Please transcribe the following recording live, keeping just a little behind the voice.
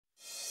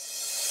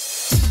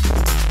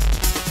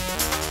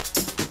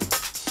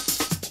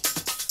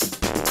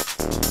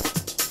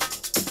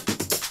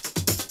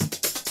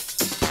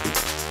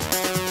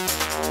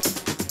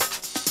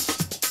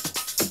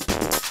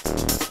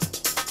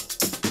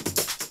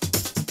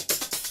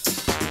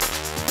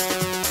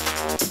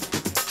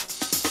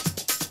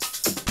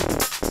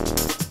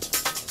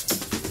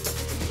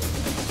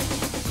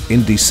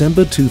In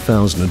December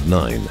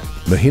 2009,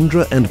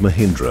 Mahindra &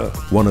 Mahindra,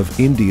 one of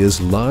India's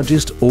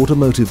largest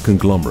automotive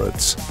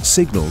conglomerates,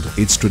 signaled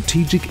its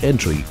strategic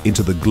entry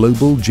into the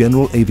global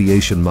general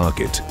aviation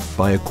market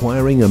by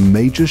acquiring a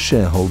major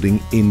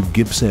shareholding in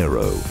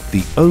GippsAero,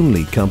 the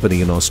only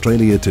company in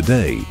Australia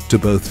today to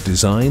both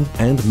design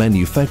and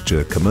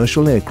manufacture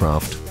commercial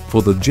aircraft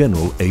for the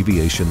general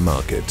aviation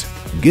market.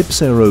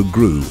 GippsAero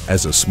grew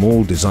as a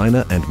small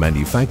designer and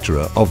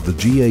manufacturer of the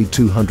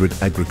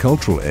GA200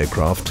 agricultural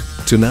aircraft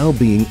to now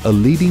being a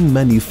leading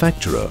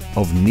manufacturer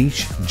of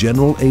niche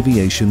general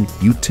aviation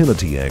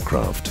utility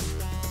aircraft.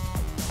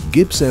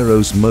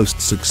 GippsAero's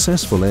most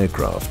successful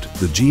aircraft,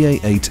 the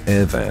GA8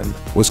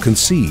 Airvan, was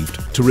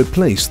conceived to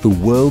replace the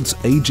world's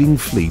aging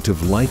fleet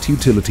of light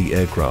utility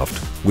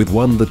aircraft with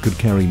one that could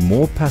carry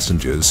more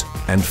passengers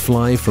and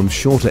fly from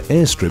shorter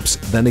airstrips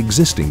than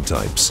existing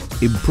types,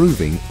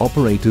 improving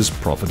operators'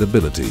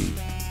 profitability.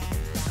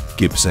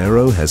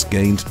 GippsAero has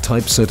gained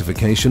type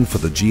certification for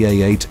the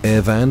GA8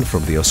 Airvan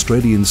from the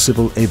Australian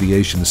Civil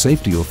Aviation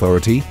Safety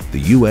Authority,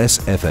 the US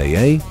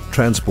FAA,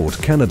 Transport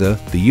Canada,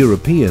 the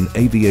European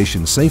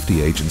Aviation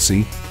Safety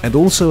Agency, and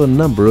also a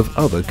number of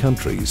other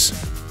countries.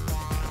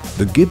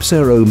 The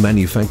GippsAero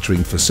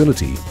manufacturing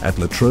facility at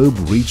Latrobe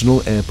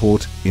Regional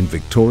Airport in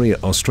Victoria,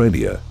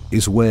 Australia,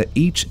 is where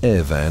each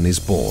Airvan is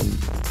born.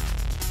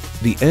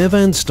 The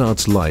Airvan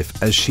starts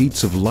life as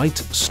sheets of light,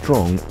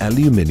 strong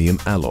aluminium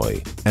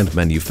alloy, and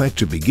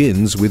manufacture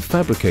begins with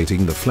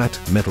fabricating the flat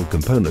metal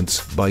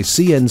components by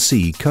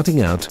CNC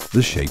cutting out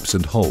the shapes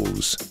and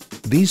holes.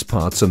 These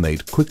parts are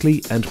made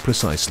quickly and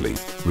precisely,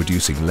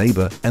 reducing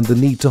labor and the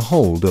need to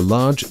hold a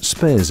large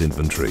spares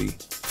inventory.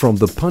 From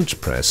the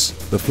punch press,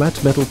 the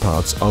flat metal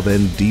parts are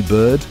then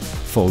deburred,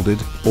 folded,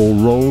 or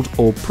rolled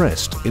or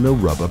pressed in a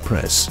rubber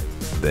press,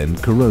 then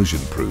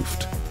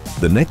corrosion-proofed.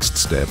 The next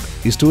step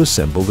is to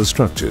assemble the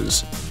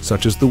structures,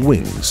 such as the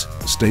wings,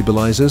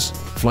 stabilizers,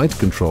 flight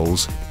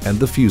controls, and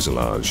the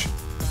fuselage.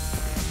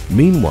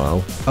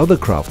 Meanwhile, other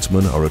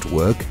craftsmen are at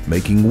work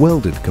making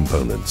welded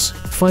components,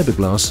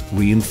 fiberglass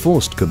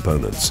reinforced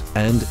components,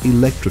 and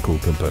electrical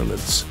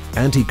components.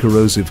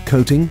 Anti-corrosive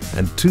coating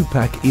and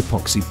 2-pack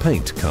epoxy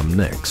paint come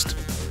next.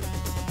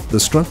 The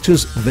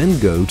structures then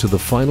go to the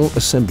final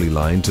assembly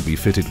line to be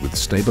fitted with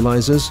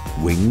stabilizers,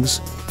 wings,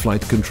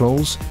 flight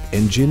controls,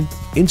 engine,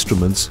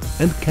 instruments,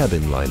 and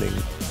cabin lining.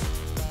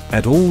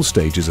 At all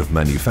stages of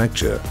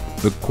manufacture,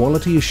 the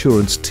quality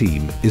assurance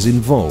team is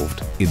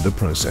involved in the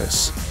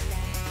process.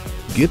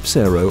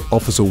 GippsAero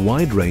offers a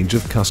wide range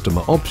of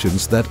customer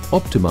options that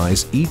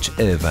optimize each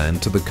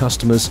Airvan to the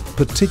customer's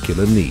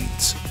particular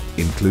needs,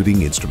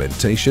 including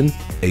instrumentation,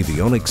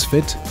 avionics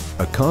fit,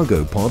 a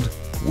cargo pod,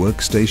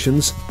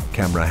 workstations,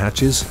 camera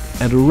hatches,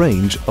 and a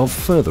range of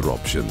further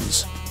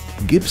options.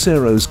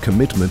 GippsAero's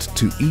commitment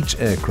to each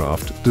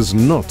aircraft does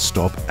not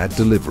stop at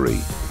delivery,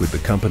 with the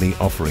company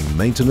offering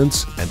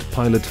maintenance and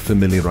pilot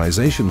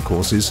familiarization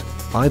courses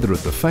either at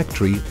the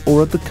factory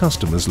or at the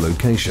customer's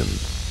location.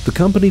 The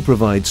company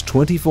provides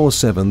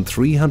 24/7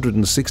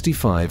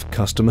 365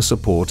 customer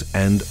support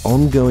and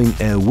ongoing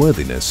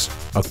airworthiness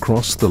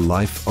across the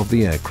life of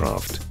the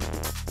aircraft.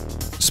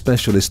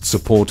 Specialist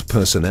support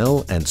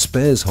personnel and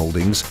spares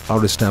holdings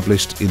are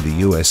established in the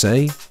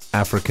USA,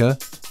 Africa,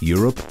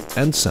 Europe,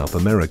 and South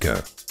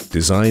America.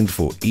 Designed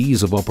for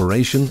ease of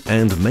operation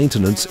and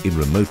maintenance in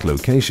remote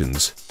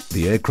locations,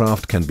 the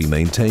aircraft can be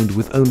maintained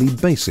with only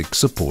basic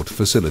support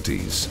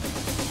facilities.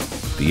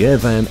 The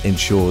Airvan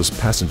ensures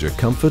passenger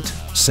comfort,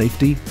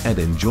 safety, and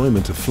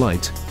enjoyment of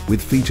flight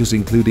with features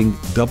including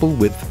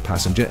double-width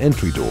passenger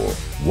entry door,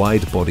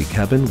 wide-body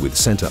cabin with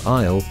center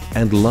aisle,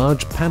 and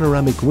large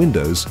panoramic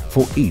windows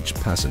for each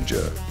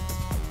passenger.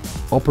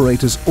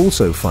 Operators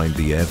also find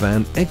the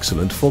Airvan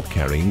excellent for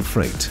carrying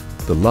freight.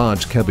 The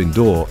large cabin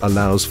door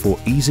allows for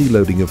easy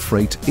loading of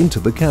freight into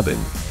the cabin,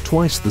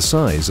 twice the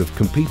size of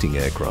competing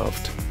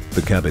aircraft.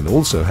 The cabin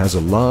also has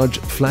a large,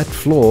 flat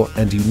floor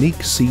and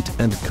unique seat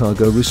and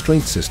cargo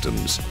restraint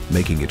systems,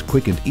 making it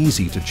quick and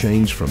easy to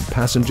change from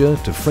passenger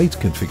to freight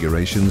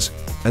configurations,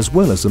 as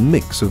well as a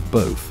mix of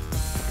both.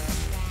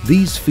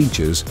 These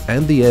features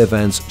and the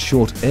Airvan's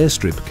short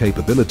airstrip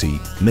capability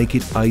make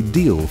it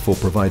ideal for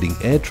providing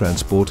air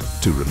transport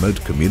to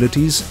remote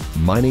communities,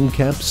 mining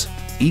camps,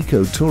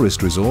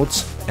 eco-tourist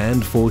resorts,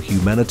 and for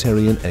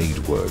humanitarian aid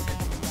work.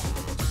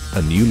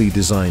 A newly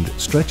designed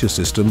stretcher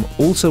system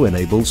also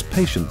enables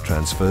patient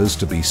transfers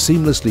to be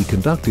seamlessly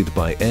conducted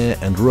by air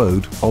and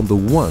road on the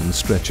one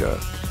stretcher.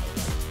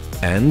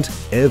 And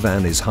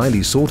Airvan is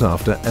highly sought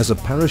after as a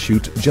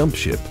parachute jump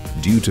ship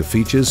due to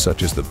features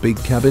such as the big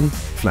cabin,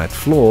 flat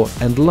floor,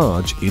 and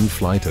large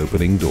in-flight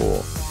opening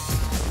door.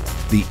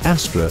 The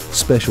Astra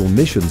Special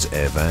Missions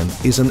Airvan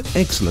is an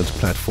excellent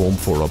platform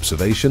for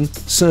observation,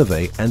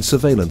 survey and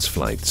surveillance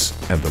flights,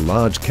 and the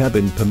large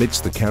cabin permits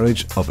the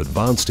carriage of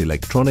advanced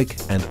electronic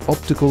and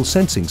optical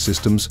sensing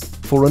systems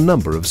for a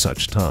number of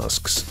such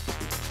tasks.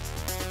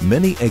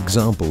 Many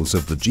examples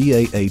of the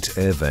GA8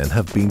 Airvan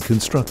have been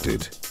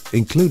constructed,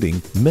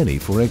 including many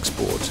for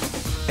export.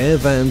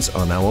 Airvans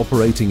are now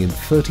operating in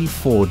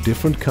 34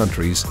 different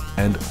countries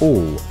and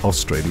all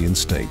Australian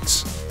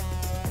states.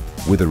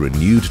 With a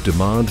renewed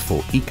demand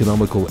for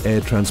economical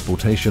air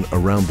transportation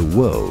around the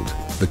world,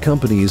 the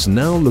company is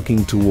now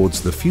looking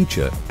towards the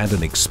future and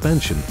an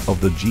expansion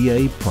of the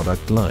GA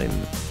product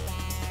line.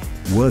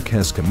 Work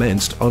has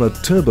commenced on a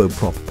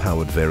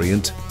turboprop-powered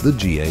variant, the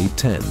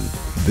GA10.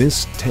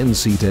 This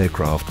 10-seat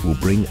aircraft will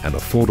bring an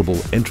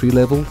affordable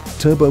entry-level,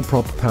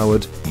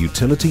 turboprop-powered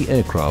utility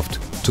aircraft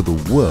to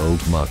the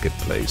world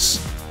marketplace.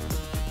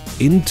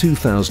 In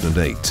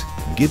 2008,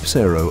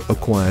 GippsAero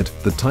acquired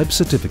the type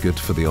certificate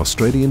for the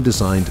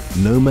Australian-designed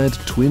Nomad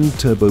twin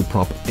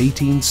turboprop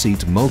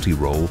 18-seat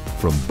multi-role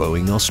from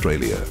Boeing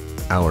Australia.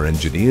 Our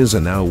engineers are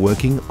now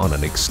working on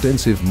an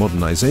extensive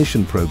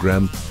modernisation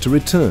program to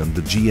return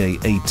the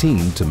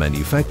GA18 to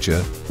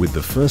manufacture, with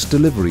the first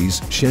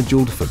deliveries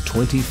scheduled for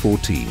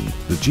 2014.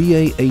 The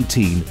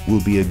GA18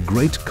 will be a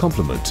great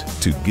complement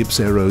to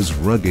GippsAero's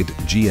rugged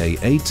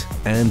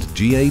GA8 and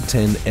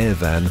GA10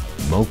 Airvan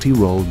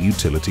multi-role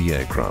utility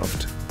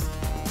aircraft.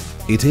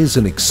 It is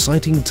an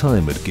exciting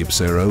time at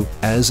GippsAero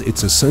as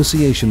its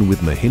association with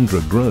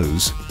Mahindra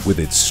grows, with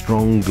its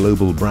strong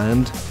global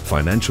brand,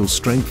 financial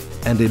strength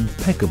and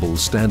impeccable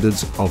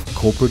standards of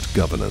corporate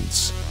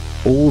governance.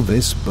 All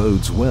this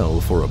bodes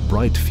well for a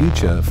bright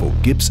future for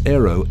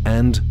GippsAero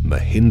and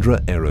Mahindra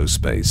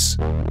Aerospace.